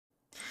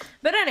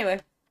But anyway.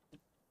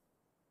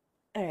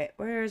 Alright,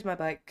 where's my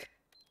bike?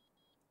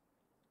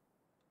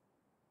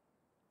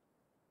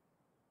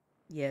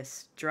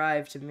 Yes,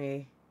 drive to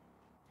me.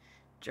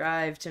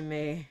 Drive to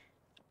me.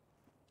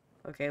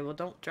 Okay, well,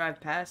 don't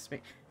drive past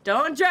me.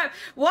 Don't drive!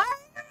 What?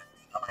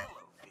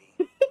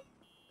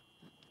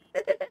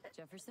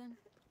 Jefferson?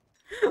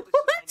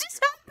 What just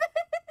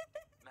happened?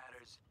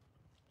 Matters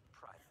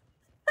private.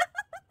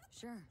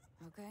 Sure,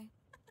 okay.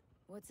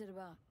 What's it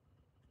about?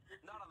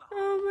 Not on the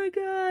Oh my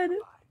god.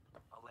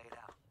 Bye. I'll lay it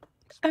out.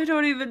 I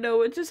don't even know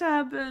what just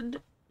happened.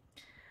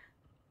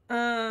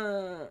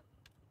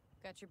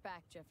 Got your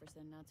back,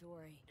 Jefferson, not to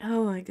worry.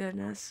 Oh my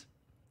goodness.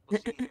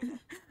 We'll see you then.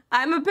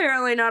 I'm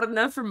apparently not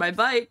enough for my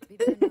bike. Be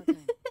there in no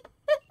time.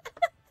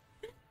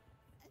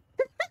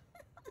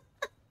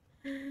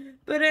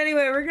 But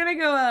anyway, we're gonna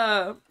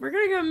go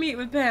meet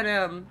with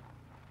Panem.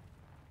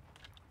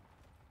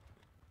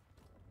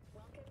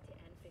 Welcome to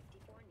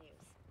N54 News.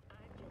 I'm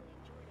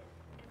Jillian Jordan,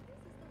 and this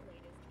is the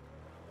latest from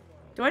around the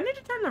world. Do I need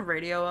to turn the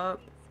radio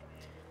up?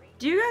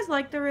 Do you guys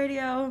like the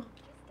radio?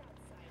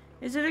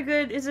 Is it a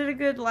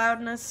good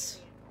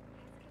loudness?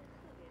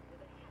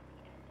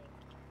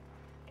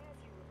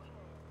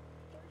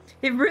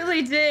 It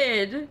really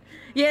did.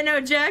 Yeah,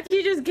 no,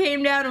 Jackie just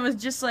came down and was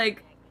just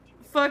like,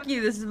 fuck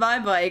you, this is my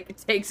bike.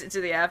 Takes it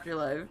to the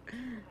afterlife.